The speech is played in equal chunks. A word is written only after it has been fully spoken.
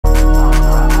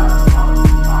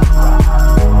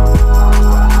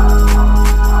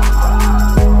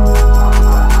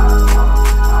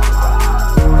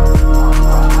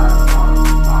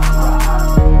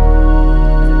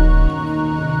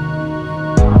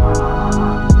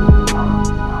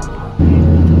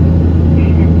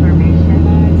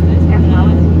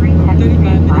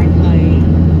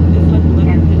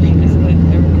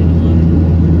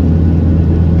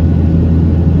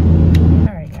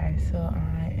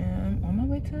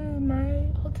way to my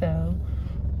hotel.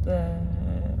 The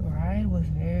ride was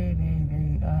very, very,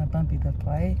 very bumpy. The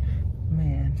flight,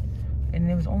 man. And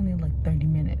it was only like 30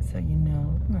 minutes, so you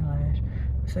know, oh my gosh.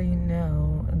 So you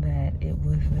know that it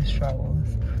was the struggles.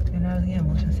 And I was getting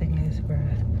motion sickness,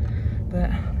 bruh.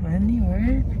 But in New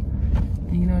York,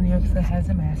 you know, New York still has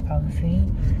a mask policy.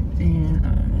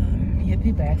 And you have to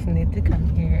be vaccinated to come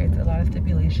here. It's a lot of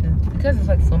stipulations because it's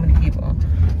like so many people.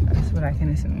 That's what I can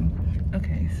assume.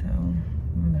 Okay, so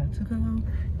I'm about to go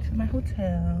to my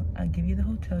hotel. I'll give you the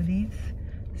hotel deets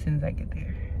as soon as I get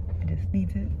there. I just need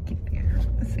to get there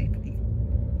with safety.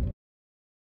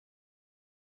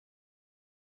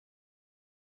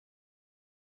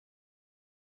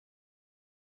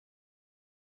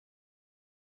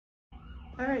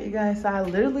 All right, you guys, so I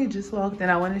literally just walked in.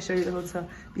 I want to show you the hotel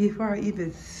before I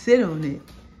even sit on it.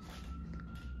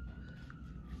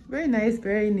 Very nice,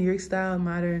 very New York style,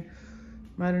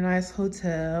 modernized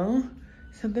hotel.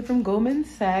 Something from Goldman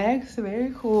Sachs,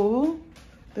 very cool.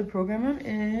 The program I'm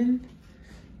in.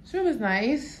 This room is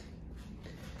nice.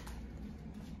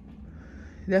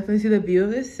 Definitely see the view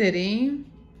of the city. You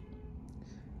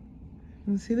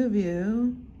can see the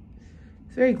view.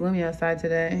 It's very gloomy outside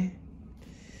today.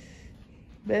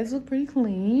 Beds look pretty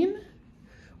clean,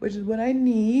 which is what I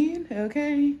need,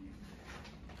 okay?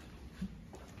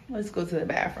 Let's go to the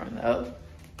bathroom though.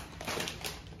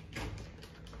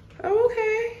 Oh,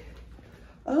 okay.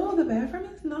 Oh, the bathroom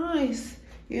is nice.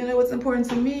 You know what's important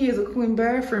to me is a clean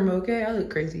bathroom, okay? I look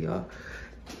crazy, y'all.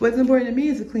 What's important to me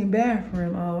is a clean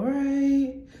bathroom, all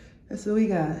right? That's what we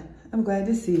got. I'm glad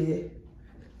to see it.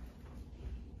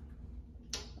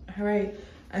 All right,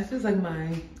 this feels like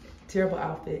my terrible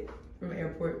outfit from the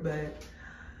airport, but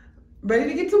ready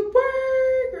to get to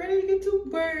work, ready to get to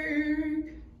work.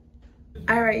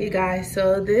 All right, you guys,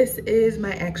 so this is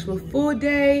my actual full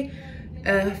day.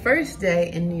 First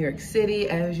day in New York City.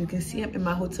 As you can see, I'm in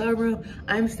my hotel room.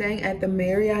 I'm staying at the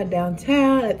Marriott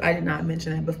downtown, if I did not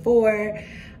mention that before.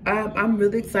 I'm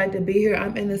really excited to be here.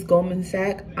 I'm in this Goldman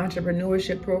Sachs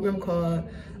entrepreneurship program called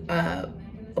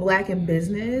Black in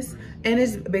Business, and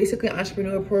it's basically an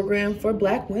entrepreneur program for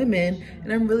Black women,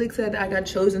 and I'm really excited that I got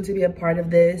chosen to be a part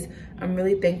of this. I'm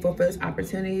really thankful for this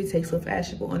opportunity to take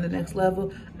So.Fvshionable on the next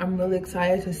level. I'm really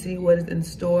excited to see what is in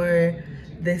store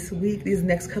this week, these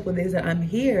next couple of days that I'm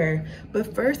here.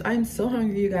 But first, I'm so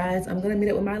hungry, you guys. I'm gonna meet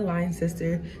up with my line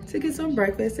sister to get some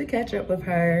breakfast, to catch up with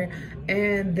her,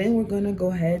 and then we're gonna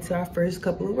go ahead to our first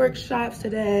couple of workshops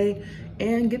today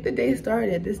and get the day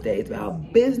started. This day is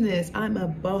about business. I'm a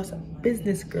boss, a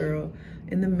business girl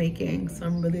in the making. So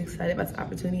I'm really excited about this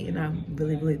opportunity, and I'm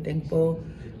really, really thankful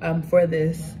for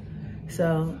this.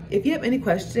 So if you have any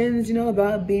questions, you know,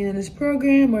 about being in this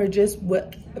program or just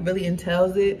what really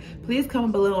entails it, please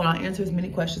comment below and I'll answer as many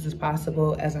questions as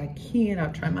possible as I can.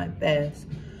 I'll try my best.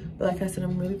 But like I said,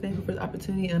 I'm really thankful for the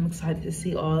opportunity, and I'm excited to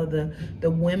see all the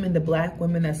women, the Black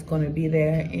women that's going to be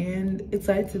there, and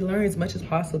excited to learn as much as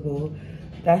possible.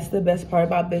 That's the best part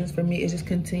about business for me, is just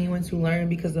continuing to learn,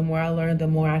 because the more I learn, the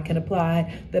more I can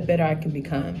apply, the better I can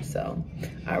become. So,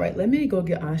 all right, let me go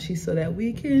get Ashi so that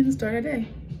we can start our day.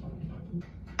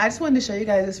 I just wanted to show you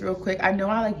guys this real quick. I know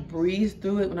I like breezed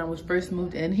through it when I was first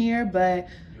moved in here, but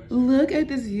look at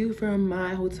this view from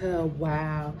my hotel.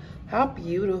 Wow, how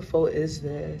beautiful is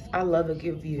this? I love a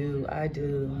good view, I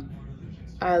do.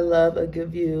 I love a good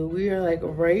view. We are like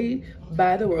right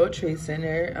by the World Trade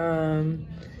Center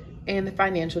in the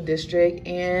financial district,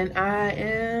 and I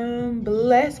am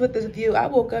blessed with this view. I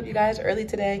woke up, you guys, early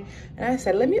today, and I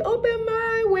said, let me open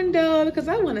my window because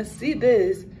I want to see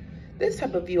this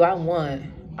type of view. I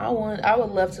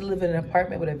would love to live in an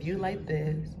apartment with a view like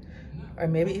this, or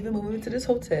maybe even move into this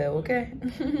hotel, okay?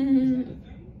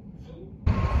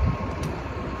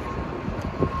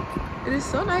 It is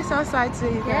so nice outside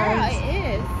today, you guys. Yeah,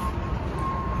 it is.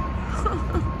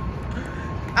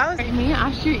 Me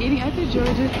and Ashi are eating at the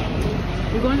Georgia.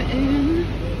 We're going in.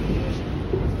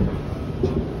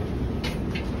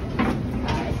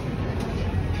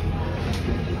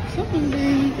 So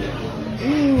hungry.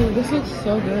 Ooh, this looks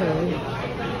so good.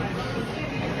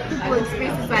 People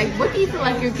experience is like, what do you feel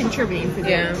like you're contributing to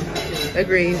them? Yeah,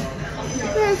 agreed.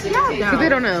 Because y'all Because they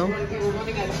don't know.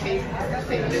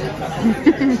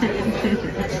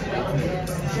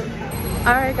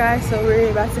 All right, guys, so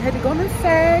we're about to head to Goldman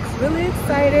Sachs. Really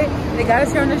excited. They got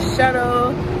us here on the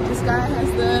shuttle. This guy has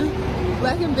the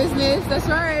Black in Business. That's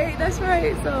right, that's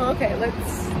right. So, okay,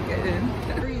 let's get in.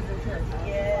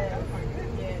 Yeah.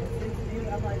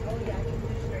 I'm like, oh yeah, I can do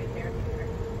straight hair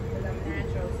because I'm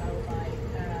natural. So I was like,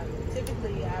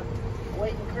 typically I'm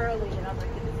wet and curly, and I'm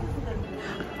like, this is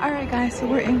All right, guys, so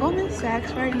we're in Goldman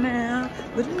Sachs right now,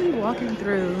 literally walking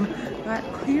through. Got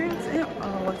clearance and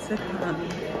all to come.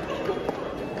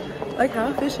 Like, how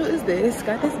official is this?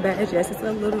 Got this badge. Yes, it's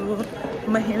a little,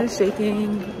 my hand is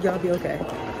shaking. Y'all be okay.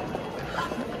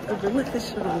 A real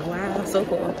official. Wow, so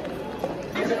cool.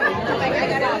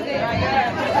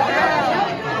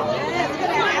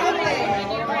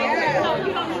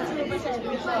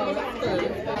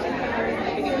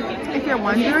 If you're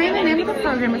wondering, the name of the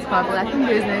program is called Black in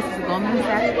Business. It's a Goldman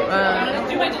Sachs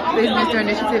business. Their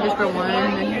initiative is for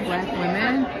 1 million Black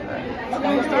women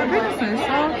to start businesses.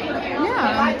 So,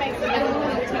 yeah.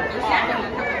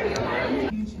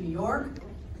 To New York,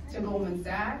 to Goldman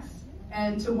Sachs,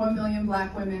 and to 1 million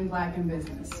Black women Black in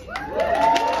business.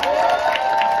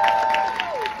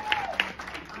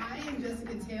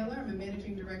 I'm a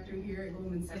managing director here at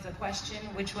Goldman Sachs. There's a question,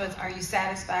 which was, are you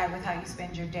satisfied with how you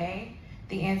spend your day?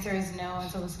 The answer is no, and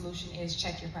so the solution is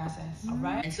check your process. All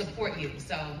right. And support you.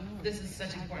 So this is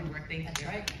such important work. Thank you.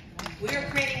 Right? We are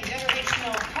creating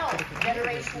generational health,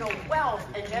 generational wealth,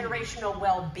 and generational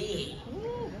well-being.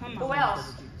 Who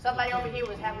else? Somebody over here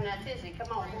was having that tizzy.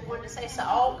 Come on, who wanted to say so?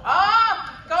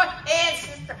 Oh, go ahead,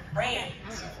 Sister Fran.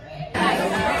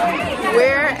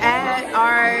 We're at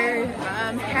our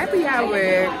happy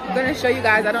hour. I'm gonna show you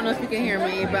guys. I don't know if you can hear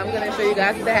me, but I'm gonna show you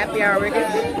guys the happy hour. We're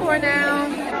getting for now.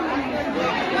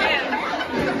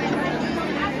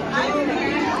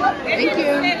 Thank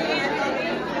you.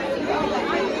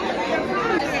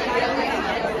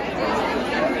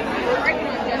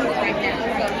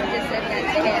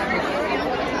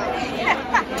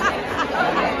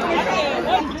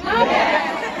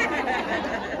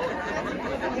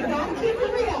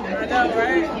 I know,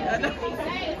 right?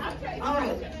 All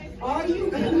right. Are you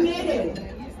committed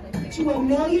to 1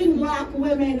 million Black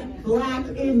women Black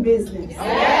in business?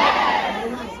 Yeah. All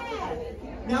right.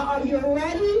 Now, are you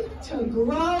ready to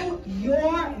grow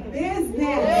your business?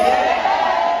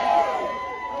 Yeah.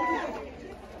 Okay.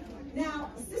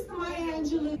 Now, Sister Maya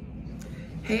Angelou.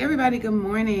 Hey everybody, good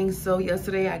morning. So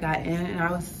yesterday I got in and I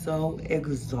was so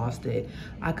exhausted.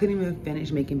 I couldn't even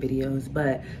finish making videos,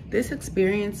 but this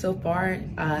experience so far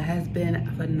has been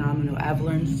phenomenal. I've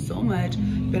learned so much,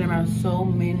 been around so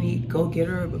many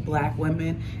go-getter Black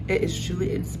women. It is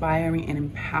truly inspiring and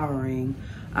empowering.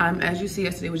 As you see,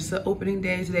 yesterday was just an opening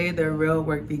day. Today the real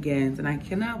work begins, and I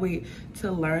cannot wait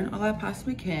to learn all I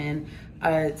possibly can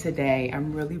today.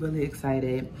 I'm really, really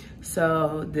excited.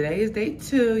 So today is day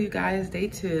 2, you guys, day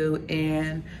 2,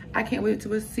 and I can't wait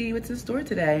to see what's in store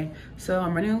today. So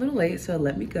I'm running a little late, so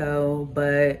let me go.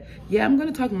 But yeah, I'm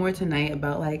gonna talk more tonight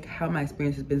about like how my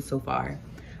experience has been so far.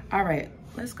 All right,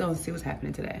 let's go and see what's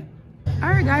happening today. All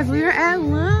right, guys, we are at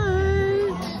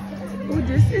lunch. Oh,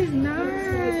 this is nice.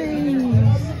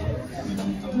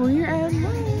 We're at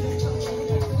lunch.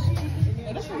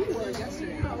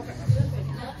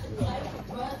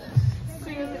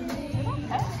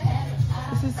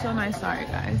 This is so nice. Sorry,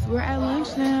 guys. We're at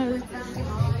lunch now. Ooh,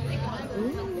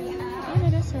 oh,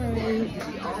 that's all right.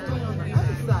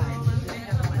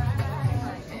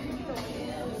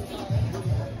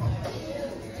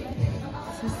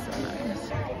 This is so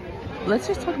nice. Let's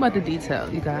just talk about the detail,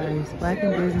 you guys. Black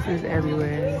in businesses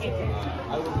everywhere.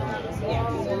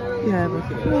 You have a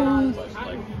clothes.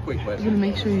 You're gonna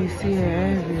make sure you see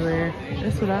it everywhere.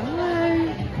 That's what I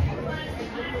like.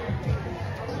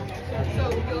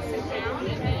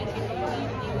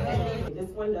 This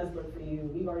one does work for you.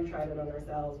 We've already tried it on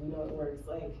ourselves. We know it works.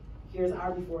 Like, here's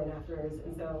our before and afters.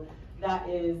 And so that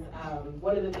is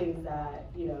one of the things that,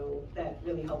 you know, that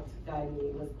really helped guide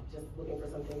me, was just looking for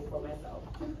something for myself.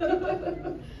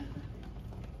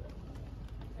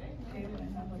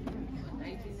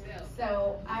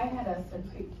 So I had a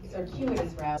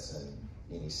circuitous route.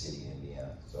 In any city in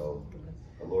Indiana. So,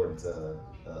 alluding to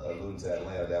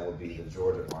Atlanta, that would be the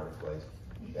Georgia marketplace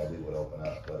that we would open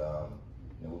up. But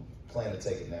you know, we plan to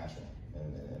take it national,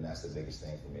 and that's the biggest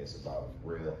thing for me. It's about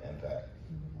real impact.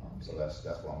 So that's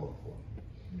what I'm looking for.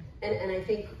 And I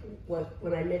think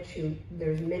when I met you,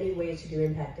 there's many ways to do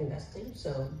impact investing.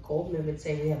 So Goldman would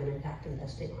say we have an impact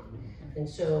investing arm. And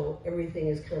so everything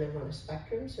is kind of on a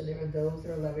spectrum. So there are those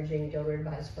that are leveraging donor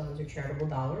advised funds or charitable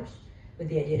dollars with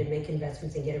the idea to make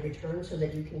investments and get a return so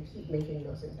that you can keep making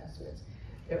those investments.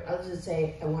 There are others that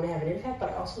say, I want to have an impact, but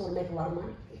I also want to make a lot of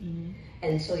money.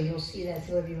 And so you'll see that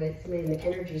some of you in the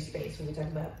energy space when we talk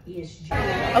about ESG.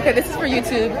 Okay, this is for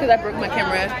YouTube because I broke my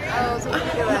camera. Oh, so what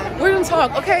you doing? We're gonna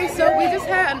talk. Okay, so we just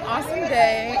had an awesome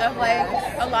day of like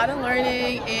a lot of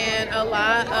learning and a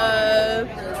lot of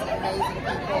Amazing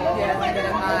people,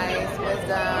 advice,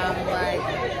 wisdom, like,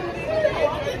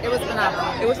 it was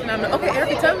phenomenal. It was phenomenal. Okay,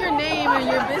 Erica, tell me your name and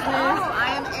your business.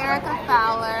 I am Erica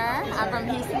Fowler. I'm from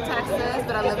Houston, Texas,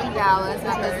 but I live in Dallas.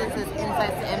 My business is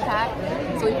Insights to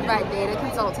Impact. So we provide data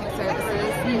consulting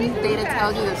services. Data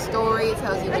tells you the story,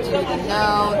 tells you what you need to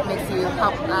know, makes you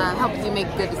helps you make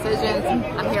good decisions.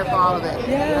 I'm here for all of it.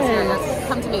 Yes.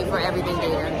 Come to me for everything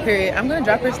data. Period. I'm gonna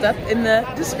drop her stuff in the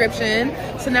description.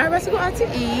 So now we're about to go out to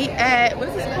eat at, what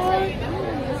is this called?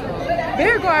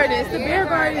 Beer Garden. It's the Beer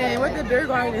Garden. We're at the Beer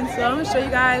Garden. So I'm gonna show you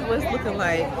guys what it's looking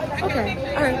like. Okay.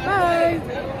 All right. Bye.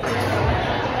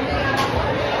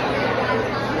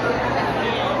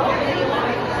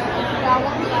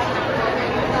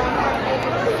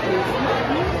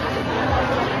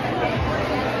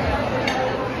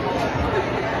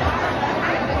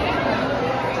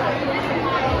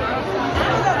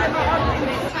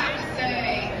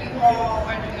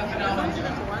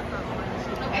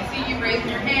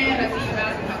 Raising your hand, I see you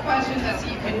asking my questions, I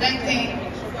see you connecting,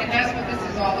 and that's what this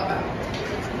is all about.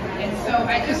 And so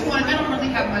I don't really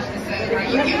have much to say.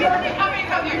 Right? How many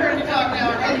of you heard me talk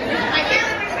now? I can't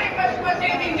really say much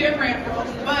anything different,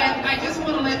 but I just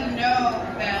want to let you know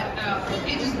that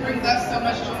it just brings us so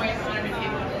much joy and honor to be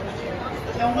able to host you.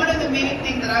 And one of the main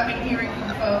things that I've been hearing from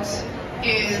folks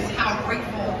is how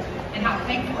grateful and how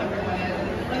thankful everyone is.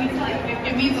 Let me tell you,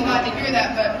 it means a lot to hear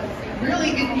that, but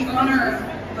really it's the honor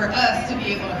for us to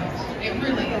be able to host. It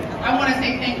really is. I want to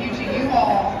say thank you to you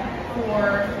all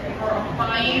for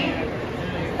applying,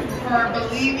 for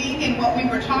believing in what we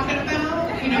were talking about.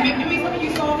 You know, maybe some of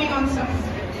you saw me on some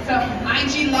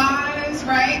IG lives,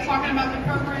 right, talking about the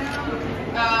program.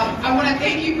 I want to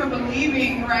thank you for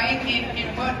believing, right, in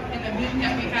the vision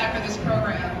that we had for this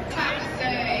program. I have to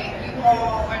say, you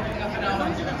all are doing a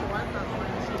phenomenal job.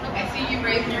 I see you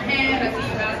raising your hand, I see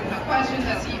you asking my questions,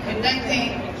 I see you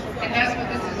connecting, and that's what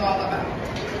this is all about.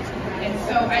 And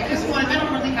so I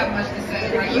don't really have much to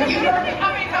say. Right?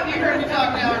 How many of you heard me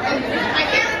talk now? I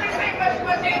can't really say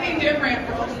much anything different,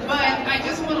 but I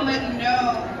just want to let you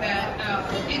know that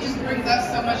it just brings us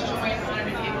so much joy and honor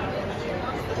to be able to host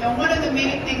you. And one of the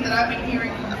main things that I've been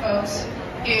hearing from folks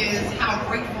is how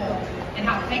grateful and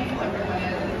how thankful everyone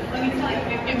is. Let me tell you,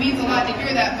 it means a lot to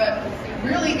hear that, but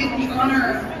really it's the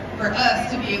honor for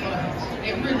us to be able to host.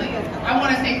 It really is. I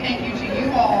want to say thank you to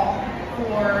you all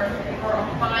for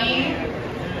applying,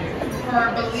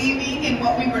 for believing in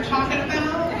what we were talking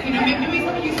about. You know, maybe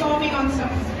some of you saw me on some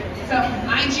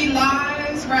IG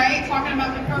lives, right, talking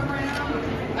about the program.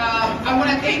 I want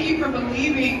to thank you for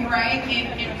believing, right, in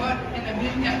the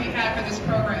vision that we had for this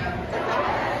program.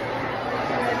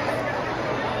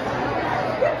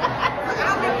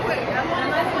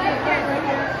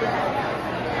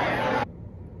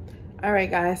 All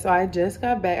right, guys, so I just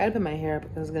got back. I put my hair up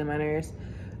because it's getting my nerves.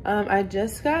 I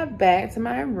just got back to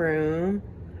my room.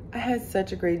 I had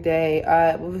such a great day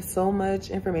with so much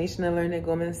information I learned at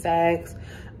Goldman Sachs.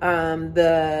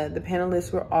 The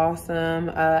panelists were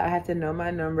awesome. I had to know my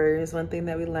numbers, one thing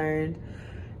that we learned.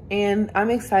 And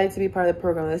I'm excited to be part of the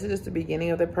program. This is just the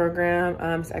beginning of the program.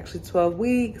 It's actually 12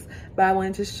 weeks, but I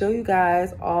wanted to show you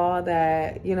guys all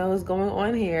that, you know, is going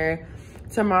on here.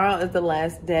 Tomorrow is the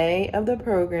last day of the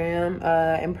program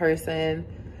in person.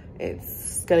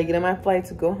 It's gonna get on my flight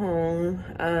to go home.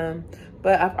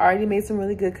 But I've already made some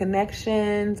really good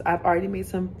connections. I've already made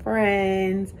some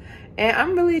friends. And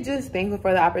I'm really just thankful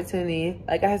for the opportunity.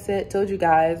 Like I told you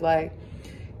guys, like,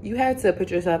 you have to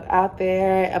put yourself out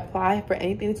there, apply for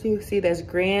anything that you see that's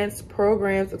grants,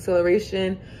 programs,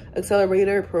 accelerator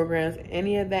programs,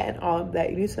 any of that and all of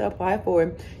that you need to apply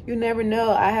for. You never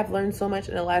know. I have learned so much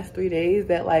in the last 3 days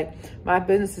that, like, my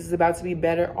business is about to be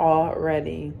better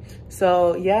already.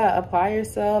 So yeah, apply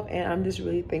yourself, and I'm just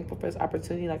really thankful for this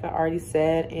opportunity, like I already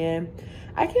said. And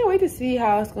I can't wait to see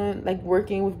how it's going, like,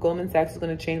 working with Goldman Sachs is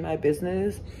going to change my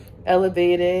business,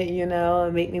 elevate it, you know,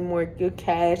 and make me more good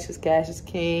cash, because cash is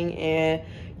king. And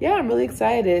yeah, I'm really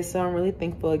excited. So I'm really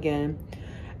thankful again.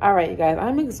 All right, you guys,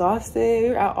 I'm exhausted. We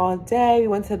were out all day. We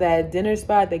went to that dinner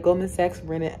spot that Goldman Sachs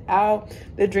rented out.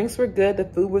 The drinks were good. The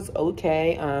food was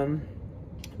okay.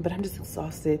 But I'm just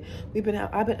exhausted. I've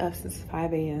been up since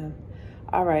 5 a.m.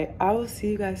 All right, I will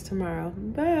see you guys tomorrow.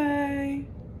 Bye.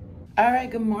 All right,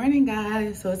 good morning,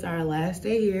 guys. So it's our last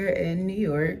day here in New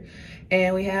York,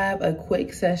 and we have a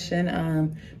quick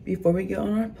session before we get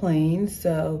on our plane.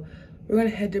 So we're gonna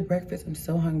head to breakfast. I'm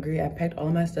so hungry. I packed all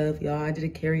my stuff, y'all. I did a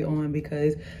carry on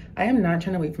because I am not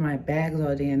trying to wait for my bags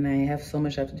all day and night. I have so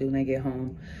much stuff to do when I get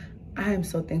home. I am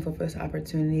so thankful for this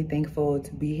opportunity, thankful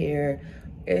to be here.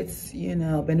 It's, you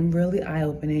know, been really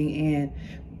eye-opening, and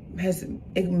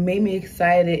it made me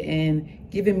excited and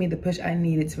given me the push I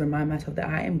needed to remind myself that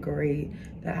I am great,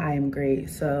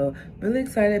 So really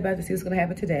excited about to see what's gonna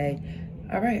happen today.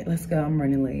 All right, let's go. I'm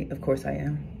running late. Of course I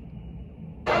am.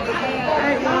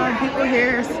 People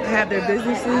here have their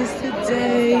businesses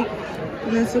today.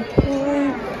 And then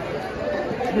support.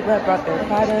 People have brought their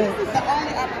products.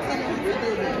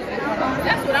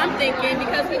 That's what I'm thinking,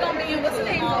 because we're going to be in what's the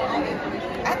name?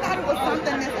 I thought it was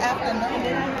something this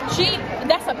afternoon.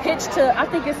 That's a pitch to, I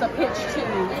think it's a pitch to,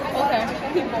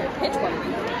 people, pitch work.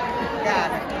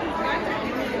 Got it.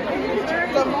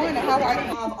 Good morning, how are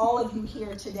you? Have all of you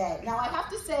here today. Now I have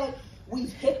to say,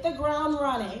 we've hit the ground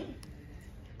running,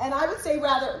 and I would say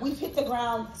rather, we've hit the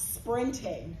ground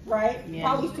sprinting, right? Yeah.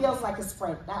 Probably feels like a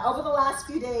sprint. Now over the last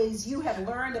few days, you have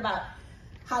learned about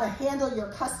how to handle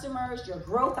your customers, your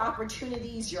growth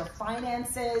opportunities, your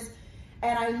finances,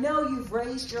 and I know you've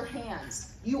raised your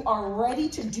hands. You are ready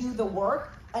to do the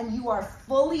work, and you are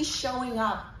fully showing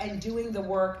up and doing the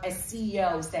work as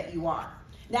CEOs that you are.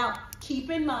 Now, keep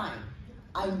in mind,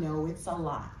 I know it's a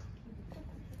lot.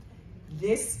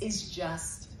 This is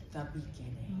just the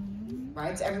beginning,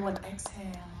 right? So everyone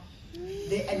exhale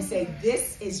and say,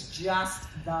 this is just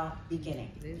the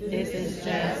beginning. This is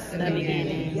just the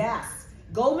beginning. Yes.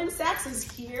 Goldman Sachs is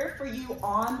here for you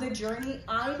on the journey.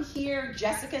 I'm here,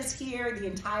 Jessica's here, the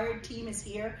entire team is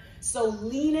here. So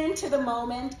lean into the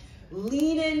moment,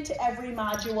 lean into every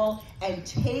module, and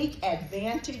take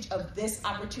advantage of this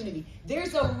opportunity.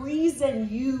 There's a reason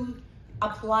you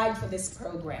applied for this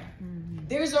program.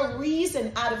 There's a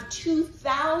reason out of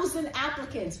 2,000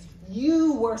 applicants,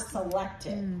 you were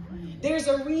selected. There's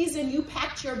a reason you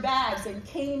packed your bags and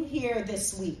came here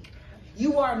this week.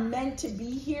 You are meant to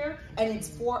be here, and it's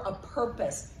for a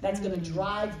purpose that's going to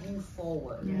drive you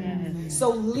forward. So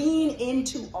lean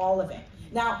into all of it.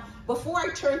 Now, before I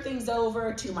turn things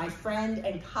over to my friend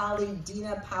and colleague,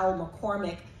 Dina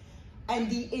Powell-McCormick, and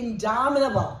the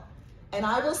indomitable, and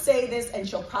I will say this, and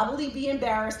she'll probably be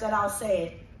embarrassed that I'll say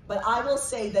it, but I will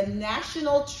say the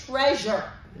national treasure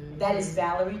that is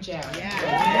Valerie Jarrett.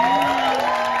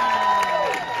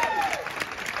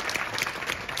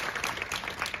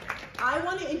 I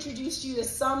want to introduce you to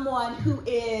someone who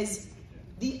is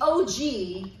the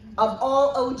OG of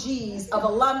all OGs of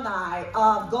alumni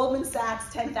of Goldman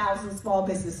Sachs 10,000 Small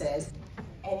Businesses.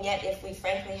 And yet, if we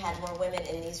frankly had more women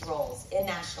in these roles, in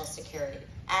national security,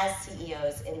 as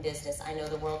CEOs in business, I know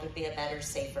the world would be a better,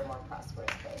 safer, more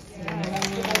prosperous place.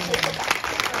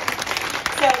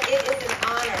 So it is an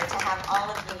honor to have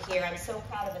all of you here. I'm so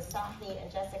proud of Asahi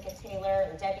and Jessica Taylor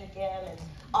and Debbie Gim and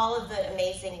all of the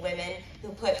amazing women who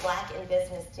put Black in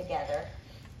business together.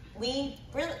 We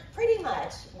really, pretty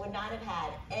much would not have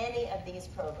had any of these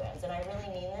programs, and I really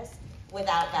mean this,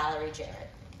 without Valerie Jarrett.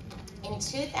 In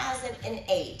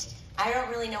 2008, I don't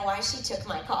really know why she took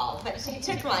my call, but she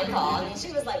took my call. I mean,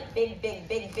 she was like big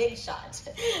shot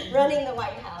running the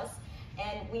White House.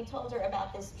 And we told her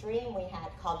about this dream we had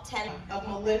called 10 of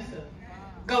Melissa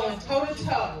going toe to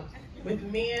toe with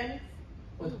men,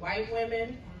 with white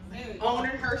women,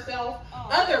 owning herself,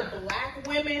 other Black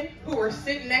women who were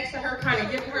sitting next to her, kind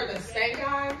of giving her the stank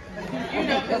eye, you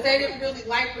know, because they didn't really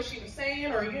like what she was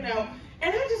saying, or, you know,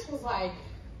 and I just was like,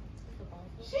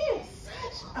 she is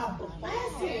such a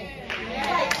blessing.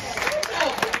 Like, such a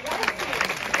blessing.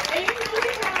 And you know, we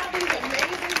had all these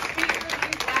amazing speakers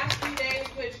these last few days,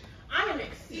 which I am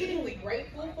exceedingly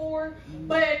grateful for,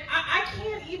 but I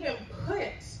can't even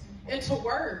put into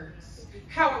words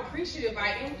how appreciative I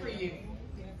am for you.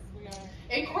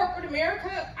 In corporate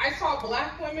America, I saw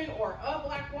Black women or a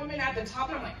Black woman at the top,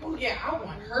 and I'm like, oh yeah, I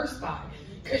want her spot.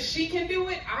 Because she can do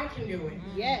it, I can do it.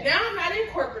 Yes. Now I'm not in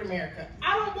corporate America.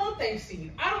 I don't want their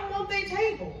seat. I don't want their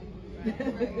table.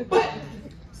 But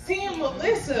seeing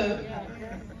Melissa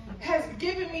has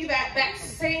given me that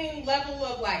same level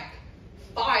of like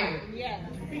fire. Yeah.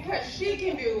 Because she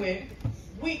can do it,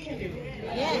 we can do it.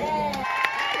 Yeah.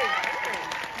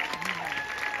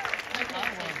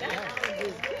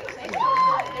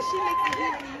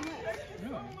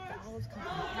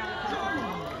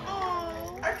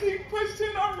 I keep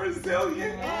pushing, I'm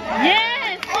resilient.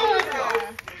 Yes! I was so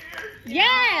scared. Yes!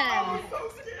 I was so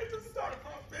scared to start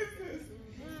my business.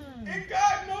 And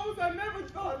God knows I never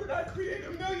thought that I'd create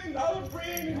 $1 million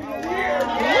brand in a year.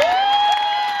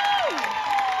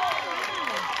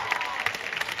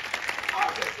 I'm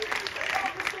just here to say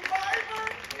I'm a survivor,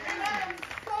 and I am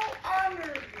so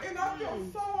honored, and I feel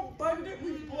so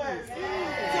abundantly blessed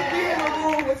to be in a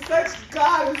room with such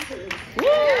goddesses.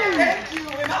 Thank you,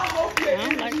 and I hope your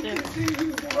energy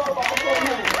continues to rub off on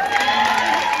me.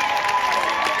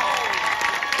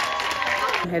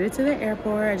 I'm headed to the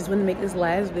airport. I just want to make this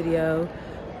last video.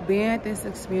 Being at this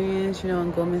experience, you know,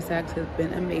 in Goldman Sachs has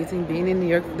been amazing. Being in New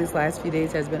York for these last few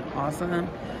days has been awesome.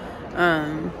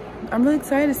 I'm really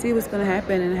excited to see what's going to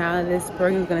happen and how this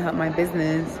program is going to help my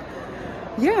business.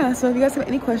 yeah, so if you guys have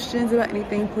any questions about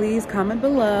anything, please comment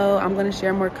below. I'm going to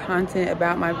share more content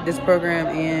about this program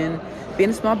and being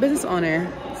a small business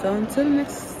owner. So until the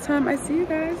next time I see you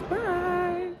guys, bye.